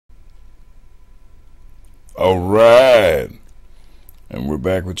Alright. And we're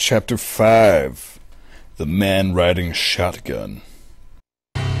back with Chapter 5. The Man Riding Shotgun.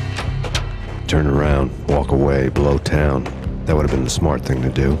 Turn around, walk away, blow town. That would have been the smart thing to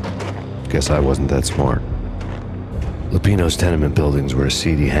do. Guess I wasn't that smart. Lupino's tenement buildings were a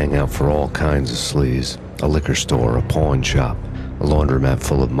seedy hangout for all kinds of sleaze. A liquor store, a pawn shop, a laundromat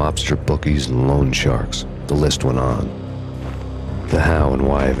full of mobster bookies and loan sharks. The list went on. The how and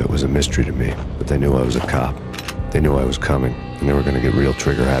why of it was a mystery to me, but they knew I was a cop. They knew I was coming, and they were going to get real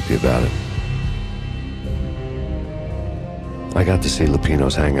trigger happy about it. I got to see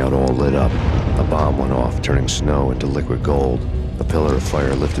Lupino's hangout all lit up. A bomb went off, turning snow into liquid gold. A pillar of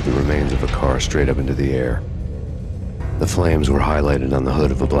fire lifted the remains of a car straight up into the air. The flames were highlighted on the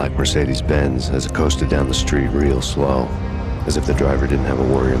hood of a black Mercedes-Benz as it coasted down the street real slow, as if the driver didn't have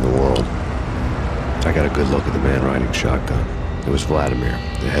a worry in the world. I got a good look at the man riding shotgun. It was Vladimir,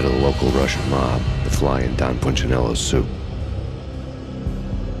 the head of the local Russian mob, the fly in Don Punchinello's suit.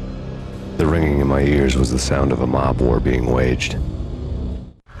 The ringing in my ears was the sound of a mob war being waged.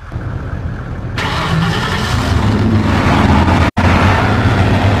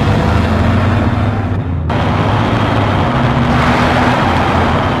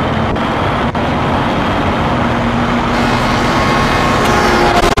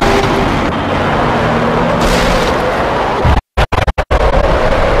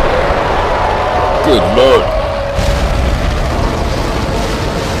 Good Lord.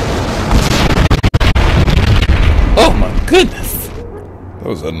 Oh my goodness. That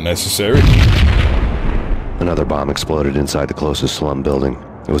was unnecessary. Another bomb exploded inside the closest slum building.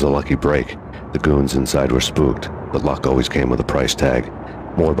 It was a lucky break. The goons inside were spooked, but luck always came with a price tag.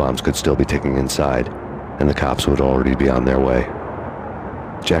 More bombs could still be ticking inside, and the cops would already be on their way.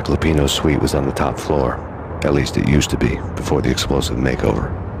 Jack Lupino's suite was on the top floor. At least it used to be, before the explosive makeover.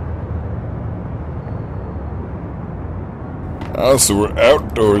 Oh, so we're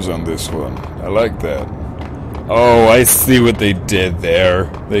outdoors on this one. I like that. Oh, I see what they did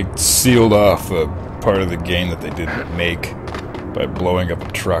there. They sealed off a part of the game that they didn't make by blowing up a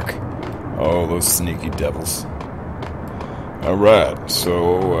truck. Oh, those sneaky devils. Alright,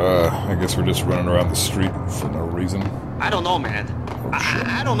 so, I guess we're just running around the street for no reason. I don't know, man.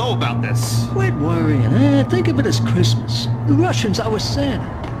 I don't know about this. Quit worrying, eh? Think of it as Christmas. The Russians are with Santa.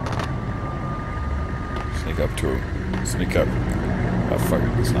 Sneak up to him. Sneak up. Oh, fuck it.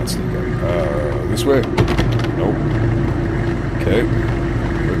 Let's not sneak up. This way? Nope. Okay.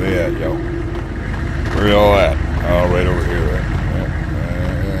 Where they at, yo? Where y'all at? Oh, right over here, right?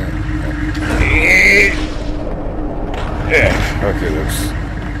 Yeah. Okay, that's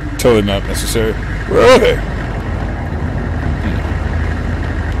totally not necessary. Where are they?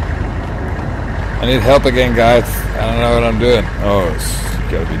 I need help again, guys. I don't know what I'm doing. Oh, it's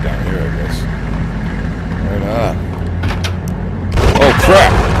gotta be down here, I guess. Right on. Oh,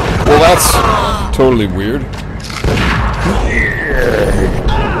 crap! Well, that's totally weird.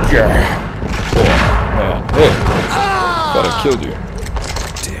 Man, hey, thought I killed you.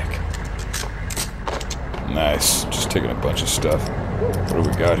 Dick. Nice. Just taking a bunch of stuff. What do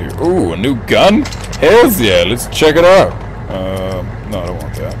we got here? Ooh, a new gun? Hells yeah, let's check it out. No, I don't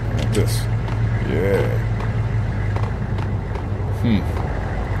want that. I want this. Yeah.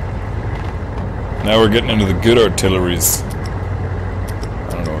 Now we're getting into the good artilleries. I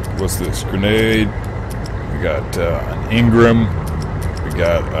don't know, what's this? Grenade. We got an Ingram. We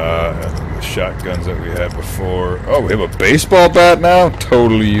got the shotguns that we had before. Oh, we have a baseball bat now?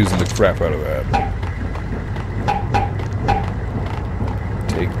 Totally using the crap out of that.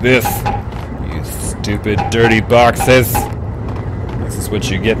 Take this, you stupid dirty boxes. This is what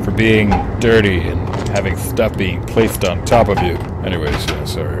you get for being dirty and having stuff being placed on top of you. Anyways, yeah,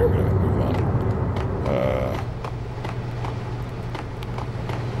 sorry, we're gonna move on.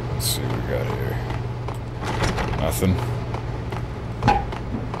 Let's see what we got here. Nothing.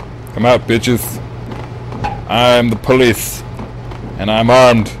 Come out, bitches. I'm the police, and I'm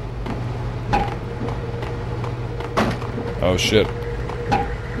armed. Oh shit.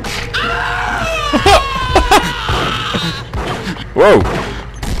 Whoa!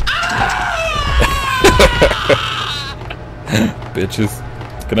 Bitches.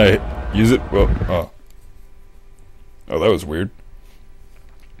 Can I use it? Well, oh. Oh, that was weird.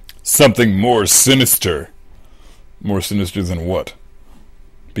 Something more sinister. More sinister than what?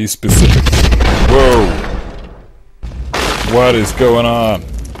 Be specific. Whoa! What is going on?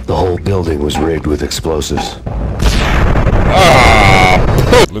 The whole building was rigged with explosives. Ah!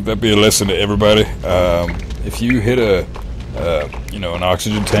 Let that be a lesson to everybody. If you hit an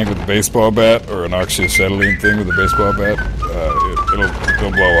oxygen tank with a baseball bat, or an oxyacetylene thing with a baseball bat,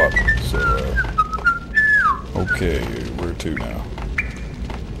 it'll blow up. So, Okay, where to now?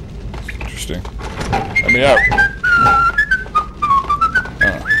 Interesting. Let me out.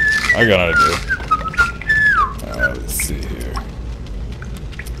 Oh, I got an idea. Let's see here.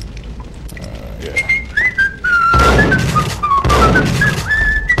 Yeah.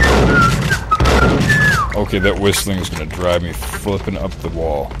 Okay, that whistling is gonna drive me flipping up the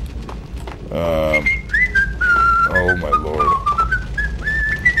wall. Oh my lord.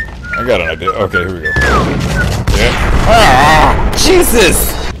 I got an idea. Okay, here we go. Yeah. Ah!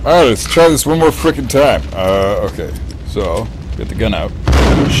 Jesus! Alright, let's try this one more frickin' time. Okay. So, get the gun out.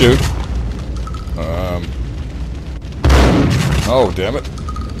 Shoot. Oh, damn it.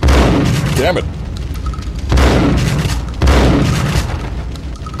 Damn it.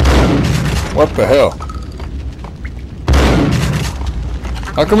 What the hell?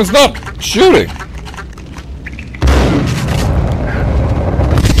 How come it's not shooting?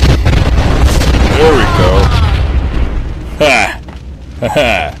 There we go. Ha! Ha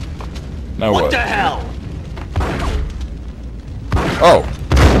ha! Now what? What the hell? Oh!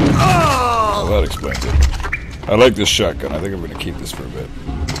 Well, that explains it. I like this shotgun. I think I'm gonna keep this for a bit.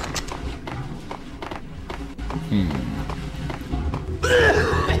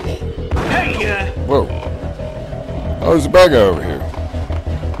 Hey, Whoa. Oh, there's a bad guy over here.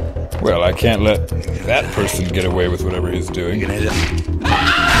 Well, I can't let that person get away with whatever he's doing. Shut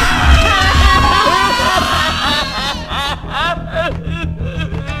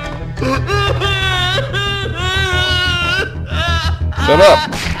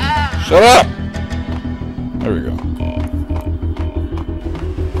up! Shut up! There we go.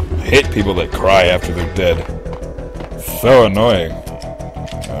 I hate people that cry after they're dead. So annoying.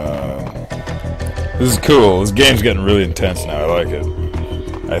 This is cool. This game's getting really intense now. I like it.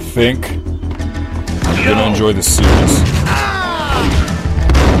 I think I'm gonna enjoy the series.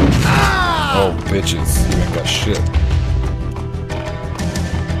 Oh, bitches. You ain't got shit.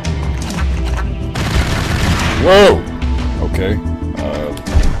 Whoa! Okay.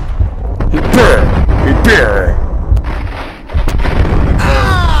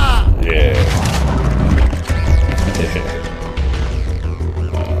 Yeah.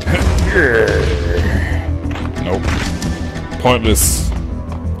 Nope. Pointless.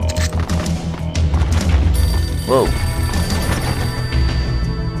 Whoa.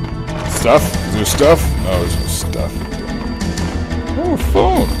 Stuff? Is there stuff? No, there's no stuff. Oh,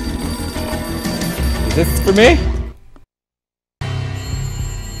 phone. Is this for me?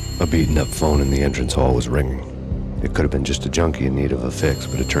 A beaten-up phone in the entrance hall was ringing. It could have been just a junkie in need of a fix,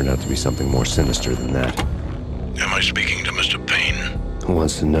 but it turned out to be something more sinister than that. Am I speaking to Mr. Payne? Who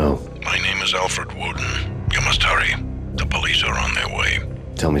wants to know? My name is Alfred Woden. You must hurry. The police are on their way.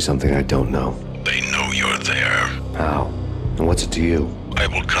 Tell me something I don't know. They know you're there. How? And what's it to you? I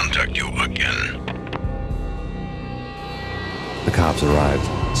will contact you again. The cops arrived,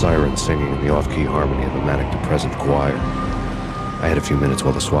 sirens singing in the off-key harmony of a manic-depressive choir. I had a few minutes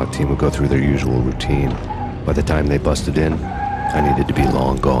while the SWAT team would go through their usual routine. By the time they busted in, I needed to be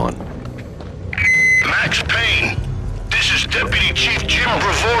long gone. Max Payne, this is Deputy Chief Jim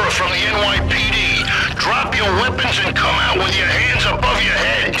Bravura from the NYPD. Drop your weapons and come out with your hands above your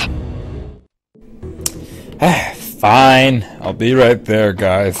head. Fine. I'll be right there,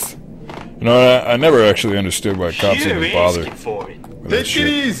 guys. You know, I never actually understood why cops even bother. Take it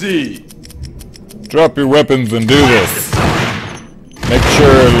easy. Drop your weapons and do this. Make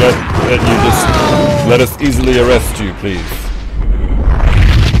sure that you just let us easily arrest you, please.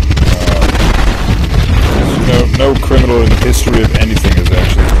 No criminal in the history of anything has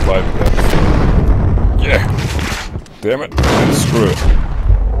actually complied with that. Yeah. Damn it. Screw it.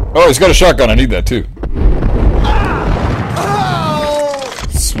 Oh, he's got a shotgun. I need that too.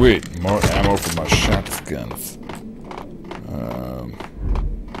 Sweet. More ammo for my shotguns.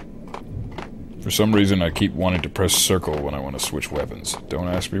 For some reason, I keep wanting to press circle when I want to switch weapons. Don't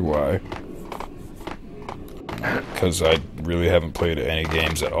ask me why. Because I really haven't played any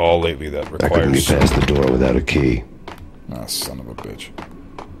games at all lately that I couldn't be requires... past the door without a key. Ah, son of a bitch.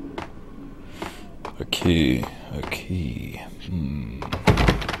 A key. A key.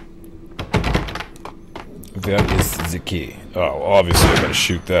 That is the key. Oh, obviously I gotta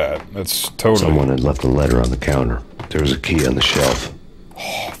shoot that. That's totally... Someone had left a letter on the counter. There was a key on the shelf.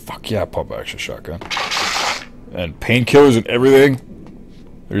 Oh, fuck yeah, pump action shotgun. And painkillers and everything.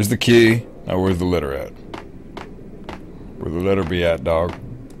 There's the key. Now where's the letter at? Where the letter be at, dog?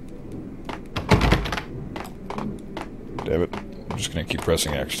 Damn it. I'm just gonna keep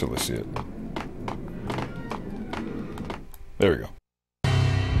pressing X till I see it. There we go.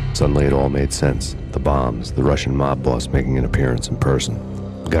 Suddenly it all made sense. The bombs, the Russian mob boss making an appearance in person.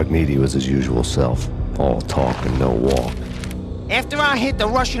 Gagniti was his usual self, All talk and no walk. After I hit, the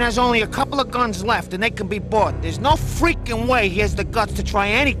Russian has only a couple of guns left and they can be bought. There's no freaking way he has the guts to try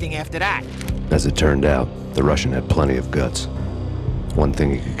anything after that. As it turned out, the Russian had plenty of guts. One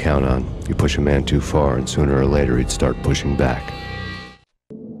thing you could count on, you push a man too far and sooner or later he'd start pushing back.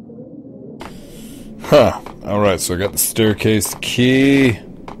 Huh. Alright, so I got the staircase key.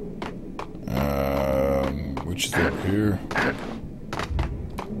 Which is over here.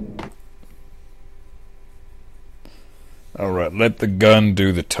 Alright, let the gun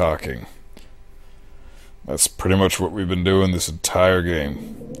do the talking. That's pretty much what we've been doing this entire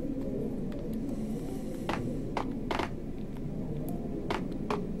game.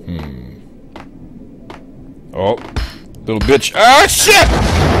 Oh, little bitch. Ah, shit!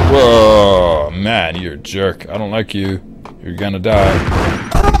 Whoa, man, you're a jerk. I don't like you. You're gonna die.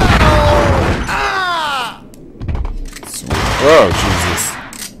 Sweet. Oh,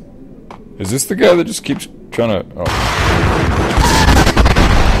 Jesus. Is this the guy that just keeps trying to... Oh.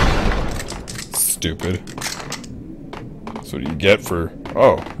 Stupid. That's what you get for...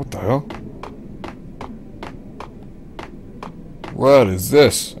 Oh, what the hell? What is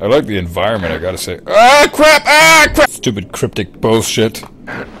this? I like the environment, I gotta say. Ah, crap! Ah, crap! Stupid cryptic bullshit.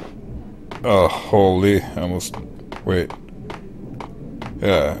 Oh, holy. I almost... Wait.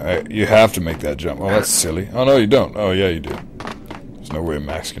 Yeah, you have to make that jump. Oh, that's silly. Oh, no, you don't. Oh, yeah, you do. There's no way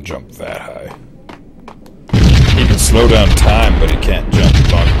Max can jump that high. He can slow down time, but he can't jump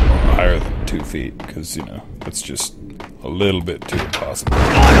higher than 2 feet, because, you know, that's just a little bit too impossible.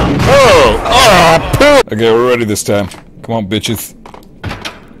 Oh! Oh! Okay, we're ready this time. Come on, bitches.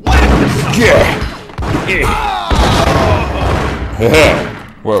 Yeah!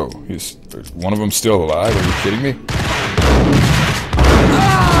 Whoa, is one of them still alive? Are you kidding me?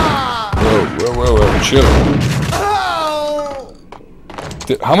 Whoa, chill.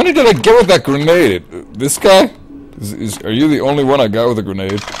 How many did I get with that grenade? This guy? Are you the only one I got with a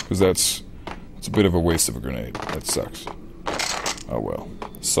grenade? Because that's a bit of a waste of a grenade. That sucks. Oh well.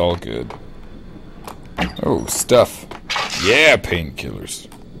 It's all good. Oh, stuff. Yeah, painkillers.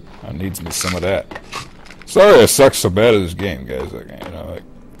 I needs me some of that. Sorry I suck so bad at this game, guys. Like, you know,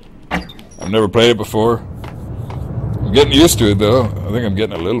 like, I've never played it before. I'm getting used to it, though. I think I'm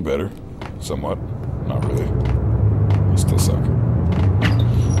getting a little better. Somewhat. Not really. I still suck.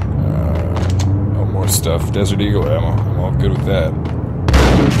 Oh, more stuff. Desert Eagle ammo. I'm all good with that.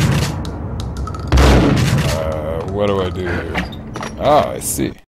 What do I do here? Ah, I see.